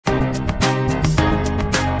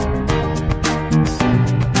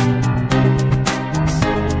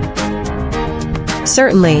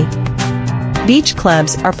Certainly. Beach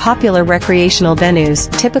clubs are popular recreational venues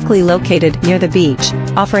typically located near the beach,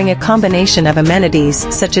 offering a combination of amenities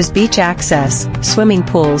such as beach access, swimming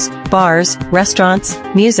pools, bars, restaurants,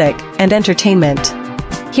 music, and entertainment.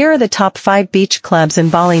 Here are the top 5 beach clubs in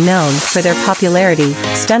Bali known for their popularity,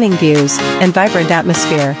 stunning views, and vibrant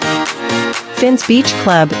atmosphere. Finn's Beach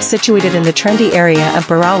Club, situated in the trendy area of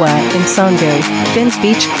Berawa in Canggu. Finn's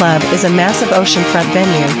Beach Club is a massive oceanfront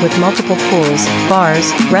venue with multiple pools,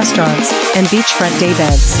 bars, restaurants, and beachfront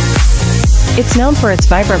daybeds. It's known for its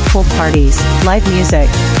vibrant pool parties, live music,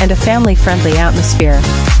 and a family-friendly atmosphere.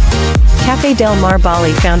 Café del Mar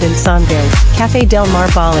Bali, found in Canggu. Café del Mar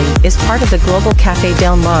Bali is part of the global Café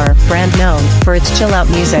del Mar brand, known for its chill-out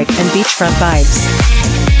music and beachfront vibes.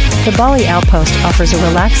 The Bali Outpost offers a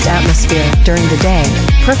relaxed atmosphere during the day,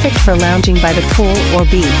 perfect for lounging by the pool or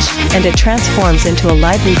beach, and it transforms into a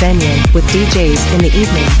lively venue with DJs in the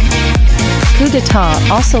evening. Coup d'Etat,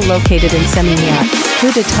 also located in Seminyak.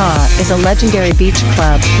 Coup d'Etat is a legendary beach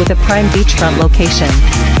club with a prime beachfront location.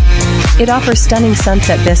 It offers stunning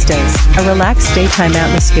sunset vistas, a relaxed daytime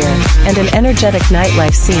atmosphere, and an energetic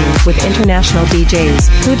nightlife scene with international DJs.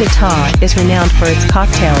 Coup d'Etat is renowned for its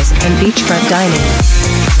cocktails and beachfront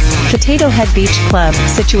dining. Potato Head Beach Club,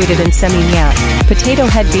 situated in Seminyak. Potato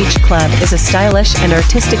Head Beach Club is a stylish and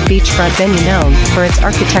artistic beachfront venue known for its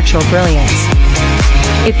architectural brilliance.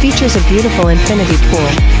 It features a beautiful infinity pool,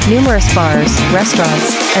 numerous bars,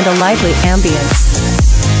 restaurants, and a lively ambience.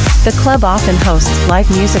 The club often hosts live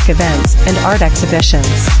music events and art exhibitions.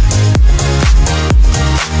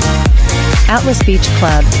 Atlas Beach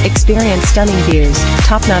Club, experience stunning views,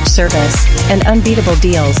 top-notch service, and unbeatable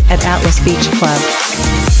deals at Atlas Beach Club.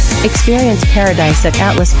 Experience paradise at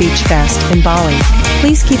Atlas Beach Fest in Bali.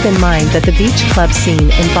 Please keep in mind that the beach club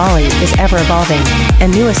scene in Bali is ever evolving,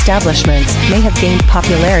 and new establishments may have gained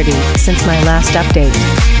popularity since my last update.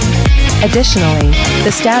 Additionally,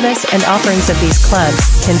 the status and offerings of these clubs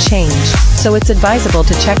can change, so it's advisable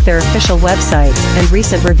to check their official websites and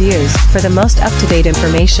recent reviews for the most up-to-date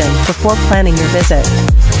information before planning your visit.